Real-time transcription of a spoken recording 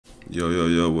Yo, yo,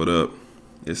 yo, what up?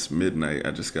 It's midnight.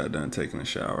 I just got done taking a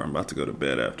shower. I'm about to go to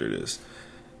bed after this.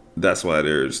 That's why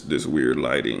there's this weird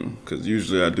lighting, because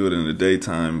usually I do it in the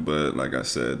daytime, but like I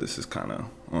said, this is kind of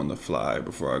on the fly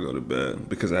before I go to bed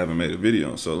because I haven't made a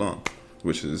video in so long,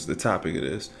 which is the topic of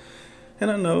this. And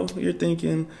I know you're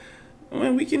thinking,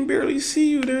 man, we can barely see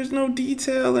you. There's no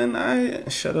detail,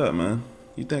 and Shut up, man.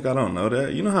 You think I don't know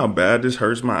that? You know how bad this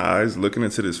hurts my eyes looking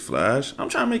into this flash? I'm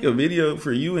trying to make a video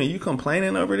for you and you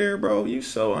complaining over there, bro. You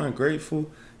so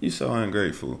ungrateful. You so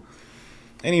ungrateful.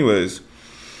 Anyways,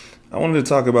 I wanted to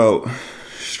talk about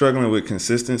struggling with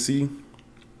consistency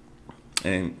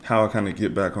and how I kind of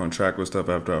get back on track with stuff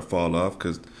after I fall off,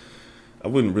 because I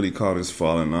wouldn't really call this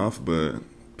falling off, but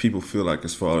people feel like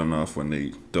it's falling off when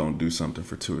they don't do something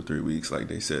for 2 or 3 weeks like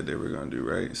they said they were going to do,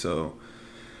 right? So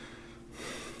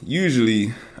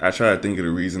usually I try to think of the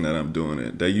reason that I'm doing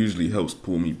it. That usually helps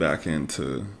pull me back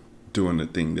into doing the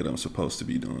thing that I'm supposed to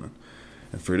be doing.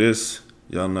 And for this,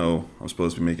 y'all know I'm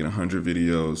supposed to be making 100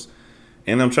 videos.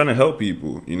 And I'm trying to help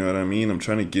people, you know what I mean? I'm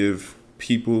trying to give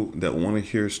people that want to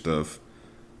hear stuff,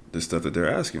 the stuff that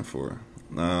they're asking for.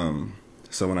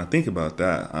 So when I think about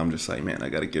that, I'm just like, man, I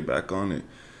got to get back on it.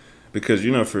 Because,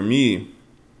 you know, for me,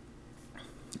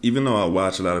 even though I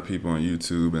watch a lot of people on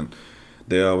YouTube and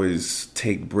they always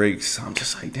take breaks, I'm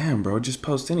just like, damn, bro, just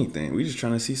post anything. We just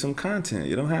trying to see some content.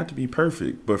 You don't have to be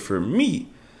perfect. But for me,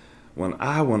 when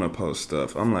I want to post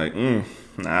stuff, I'm like, nah,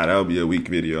 that'll be a weak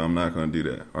video. I'm not going to do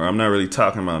that. Or I'm not really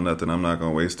talking about nothing. I'm not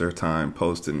going to waste their time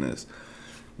posting this.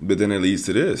 But then it leads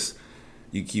to this.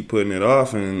 You keep putting it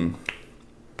off, and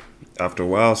after a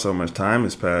while, so much time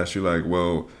has passed, you're like,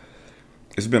 well,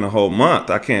 it's been a whole month.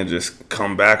 I can't just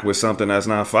come back with something that's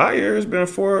not fire. It's been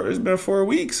 4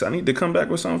 weeks. I need to come back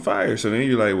with something fire. So then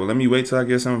you're like, well, let me wait till I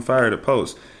get something fire to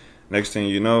post. Next thing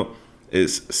you know,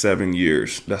 it's 7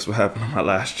 years. That's what happened on my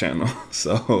last channel.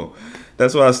 So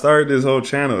that's why I started this whole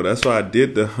channel. That's why I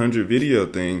did the 100 video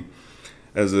thing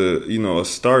as a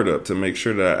startup to make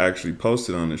sure that I actually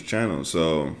posted on this channel.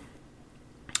 So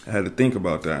I had to think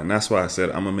about that. And that's why I said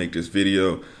I'm going to make this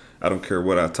video. I don't care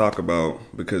what I talk about,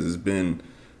 because it's been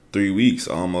 3 weeks,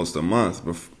 almost a month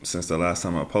since the last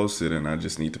time I posted, and I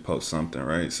just need to post something,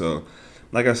 right? So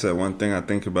like I said, one thing I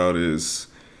think about is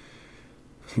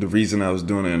the reason I was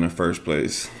doing it in the first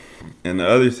place. And the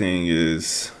other thing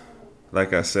is,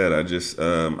 like I said, I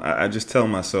just tell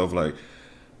myself, like,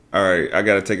 all right, I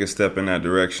got to take a step in that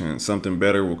direction. Something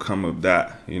better will come of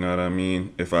that. You know what I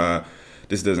mean?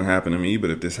 This doesn't happen to me, but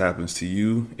if this happens to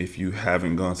you, if you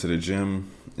haven't gone to the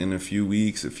gym in a few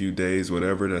weeks, a few days,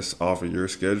 whatever, that's off of your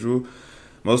schedule,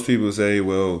 most people say,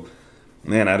 well,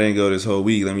 man, I didn't go this whole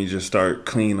week. Let me just start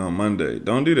clean on Monday.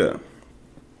 Don't do that.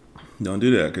 Don't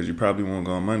do that, because you probably won't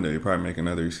go on Monday. You probably make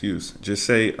another excuse. Just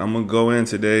say, I'm going to go in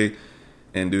today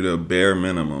and do the bare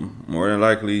minimum. More than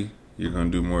likely, you're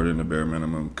going to do more than the bare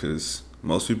minimum, because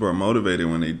most people are motivated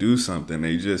when they do something.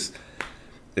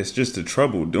 It's just the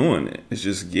trouble doing it. It's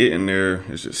just getting there.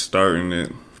 It's just starting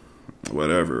it,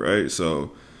 whatever, right?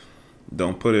 So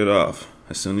don't put it off.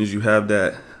 As soon as you have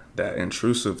that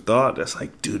intrusive thought that's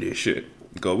like, do this shit,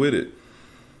 go with it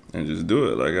and just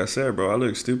do it. Like I said, bro, I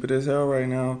look stupid as hell right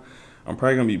now. I'm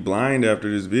probably going to be blind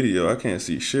after this video. I can't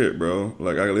see shit, bro.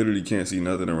 Like, I literally can't see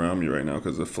nothing around me right now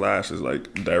because the flash is,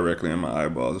 like, directly in my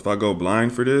eyeballs. If I go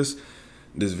blind for this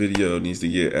video needs to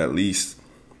get at least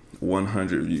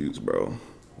 100 views, bro.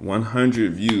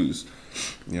 100 views.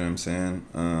 You know what I'm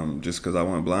saying? Just because I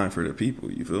went blind for the people.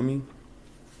 You feel me?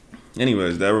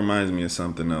 Anyways, that reminds me of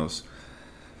something else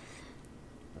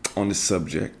on this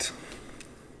subject.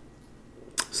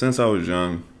 Since I was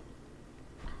young,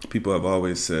 people have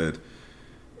always said,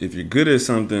 if you're good at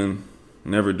something,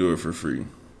 never do it for free.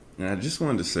 And I just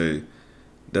wanted to say,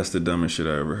 that's the dumbest shit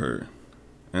I ever heard.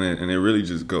 And it really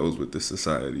just goes with this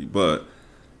society. But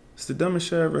it's the dumbest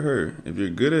shit I ever heard. If you're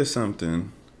good at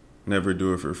something, never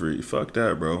do it for free. Fuck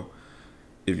that, bro.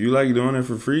 If you like doing it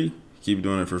for free, keep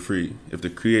doing it for free. If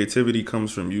the creativity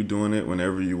comes from you doing it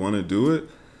whenever you want to do it,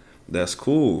 that's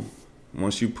cool.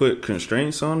 Once you put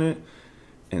constraints on it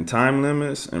and time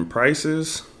limits and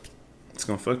prices, it's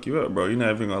going to fuck you up, bro. You're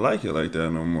not even going to like it like that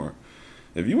no more.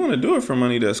 If you want to do it for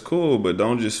money, that's cool, but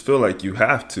don't just feel like you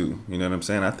have to. You know what I'm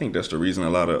saying? I think that's the reason a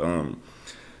lot of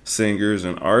singers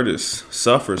and artists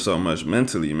suffer so much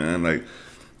mentally, man. Like,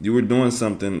 you were doing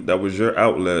something that was your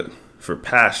outlet for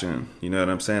passion. You know what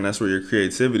I'm saying? That's where your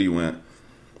creativity went.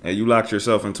 And you locked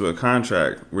yourself into a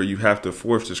contract where you have to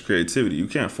force this creativity. You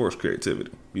can't force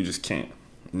creativity. You just can't.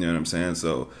 You know what I'm saying?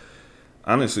 So,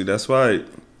 honestly, that's why,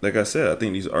 like I said, I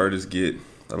think these artists get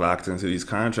locked into these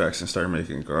contracts and start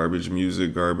making garbage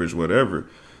music, garbage whatever,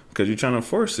 because you're trying to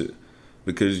force it.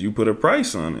 because you put a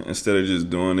price on it instead of just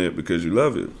doing it because you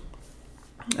love it.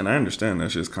 And I understand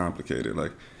that's just complicated.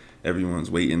 Like,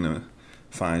 everyone's waiting to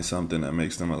find something that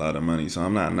makes them a lot of money. So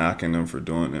I'm not knocking them for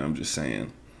doing it. I'm just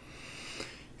saying,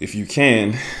 if you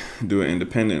can do it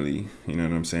independently, you know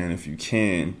what I'm saying? If you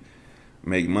can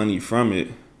make money from it,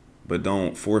 but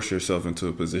don't force yourself into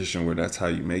a position where that's how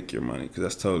you make your money, because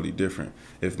that's totally different.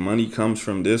 If money comes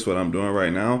from this, what I'm doing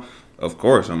right now, of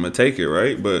course, I'm going to take it,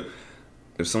 right? But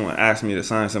if someone asked me to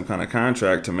sign some kind of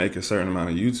contract to make a certain amount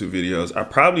of YouTube videos, I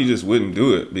probably just wouldn't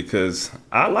do it, because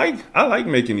I like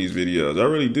making these videos. I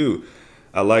really do.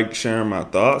 I like sharing my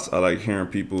thoughts. I like hearing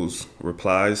people's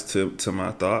replies to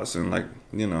my thoughts. And, like,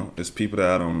 you know, it's people that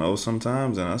I don't know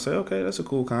sometimes, and I say, okay, that's a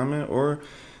cool comment, or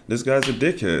this guy's a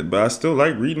dickhead. But I still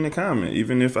like reading the comment,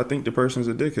 even if I think the person's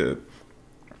a dickhead.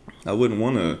 I wouldn't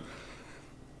want to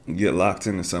get locked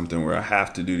into something where I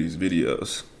have to do these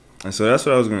videos. And so that's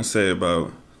what I was going to say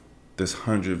about this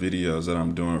 100 videos that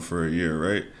I'm doing for a year,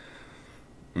 right?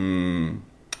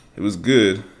 It was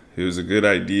good. It was a good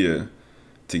idea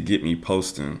to get me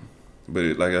posting.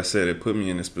 But like I said, it put me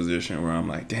in this position where I'm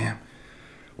like, damn,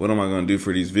 what am I going to do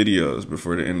for these videos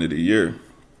before the end of the year?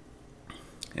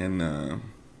 And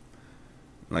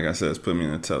like I said, it's put me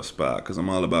in a tough spot because I'm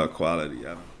all about quality.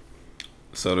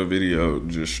 So the video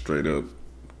just straight up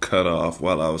cut off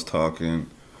while I was talking.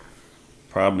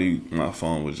 Probably my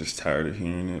phone was just tired of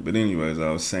hearing it. But anyways,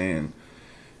 I was saying,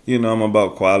 you know, I'm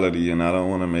about quality, and I don't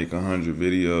want to make 100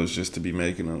 videos just to be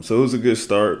making them. So it was a good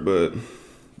start, but,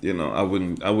 you know, I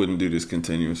wouldn't do this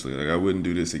continuously. Like, I wouldn't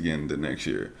do this again the next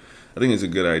year. I think it's a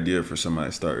good idea for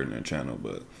somebody starting their channel,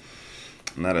 but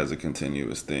not as a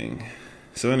continuous thing.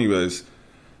 So anyways,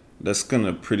 that's going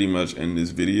to pretty much end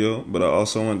this video. But I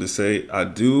also wanted to say, I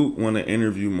do want to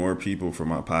interview more people for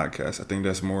my podcast. I think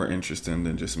that's more interesting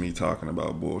than just me talking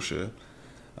about bullshit.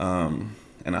 And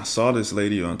I saw this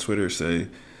lady on Twitter say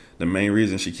the main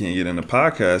reason she can't get in the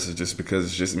podcast is just because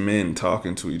it's just men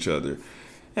talking to each other.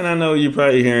 And I know you're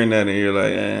probably hearing that and you're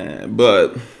like,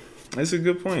 but it's a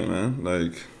good point, man.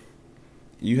 Like,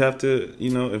 you have to, you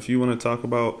know, if you want to talk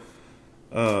about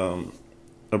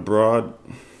a broad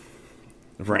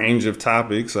range of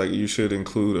topics, like, you should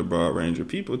include a broad range of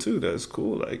people too. That's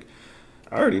cool. Like,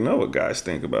 I already know what guys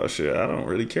think about shit. I don't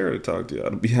really care to talk to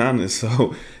y'all, to be honest.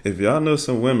 So if y'all know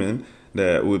some women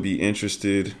that would be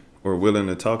interested or willing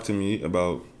to talk to me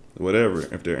about whatever,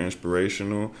 if they're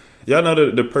inspirational, y'all know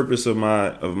the purpose of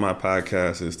my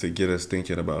podcast is to get us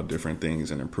thinking about different things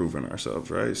and improving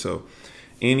ourselves, right? So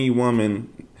any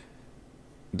woman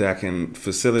that can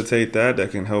facilitate that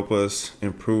can help us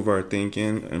improve our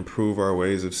thinking, improve our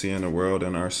ways of seeing the world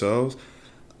and ourselves,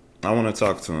 I want to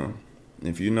talk to them.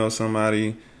 If you know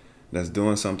somebody that's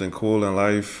doing something cool in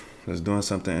life, that's doing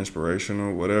something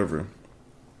inspirational, whatever,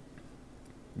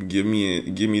 give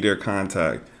me their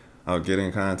contact. I'll get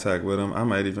in contact with them. I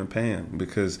might even pay them,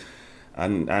 because I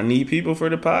need people for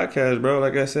the podcast, bro.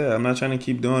 Like I said, I'm not trying to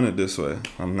keep doing it this way.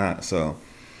 I'm not. So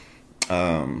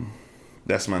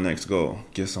that's my next goal.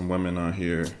 Get some women on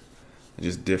here,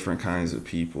 just different kinds of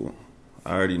people.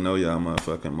 I already know y'all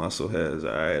motherfucking muscle heads.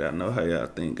 All right, I know how y'all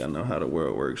think. I know how the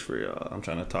world works for y'all. I'm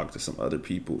trying to talk to some other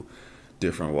people,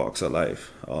 different walks of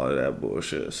life, all of that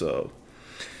bullshit. So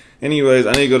anyways,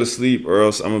 I need to go to sleep, or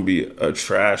else I'm going to be a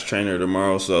trash trainer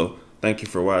tomorrow. So thank you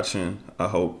for watching. I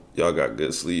hope y'all got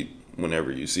good sleep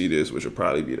whenever you see this, which will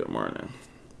probably be the morning.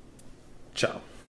 Ciao.